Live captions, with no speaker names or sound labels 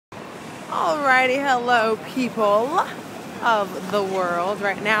Alrighty, hello people of the world.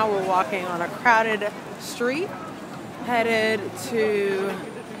 Right now we're walking on a crowded street headed to,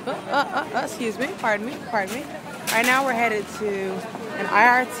 excuse me, pardon me. Right now we're headed to an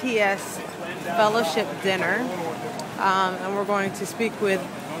IRTS fellowship dinner, and we're going to speak with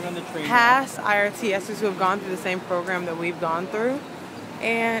past IRTSers who have gone through the same program that we've gone through.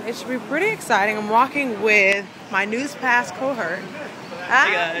 And it should be pretty exciting. I'm walking with my News Pass cohort.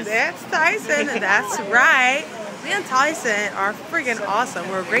 Hey guys. That's Tyson. That's right. Me and Tyson are freaking awesome.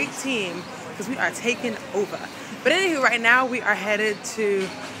 We're a great team because we are taking over. But anywho, right now we are headed to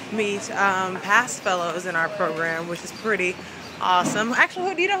meet past fellows in our program, which is pretty awesome.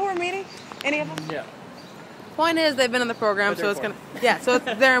 Actually, do you know who we're meeting? Any of them? Yeah. Point is, they've been in the program, so it's gonna, so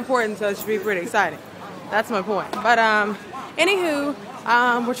they're important, so it should be pretty exciting. That's my point. But anywho,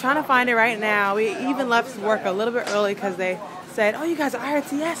 we're trying to find it right now. We even left work a little bit early because they said, "Oh, you guys are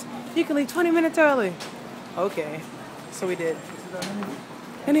IRTS? You can leave 20 minutes early." Okay, so we did.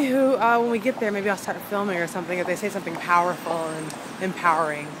 Anywho, when we get there, maybe I'll start filming or something if they say something powerful and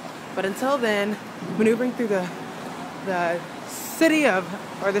empowering. But until then, maneuvering through the city of,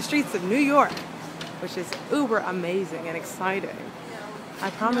 or the streets of New York, which is uber amazing and exciting. I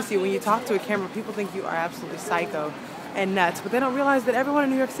promise you, when you talk to a camera, people think you are absolutely psycho and nuts, but they don't realize that everyone in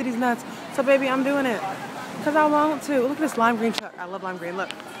New York City is nuts. So baby, I'm doing it because I want to. Look at this lime green truck. I love lime green. Look.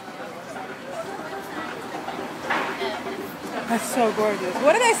 That's so gorgeous.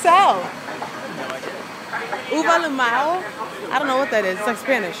 What do they sell? Uva limao? I don't know what that is. It's like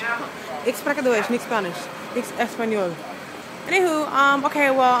Spanish. Explica en Spanish. Español. Anywho,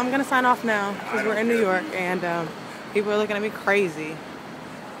 okay, well, I'm gonna sign off now because we're in New York and people are looking at me crazy.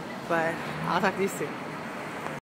 But I'll talk to you soon.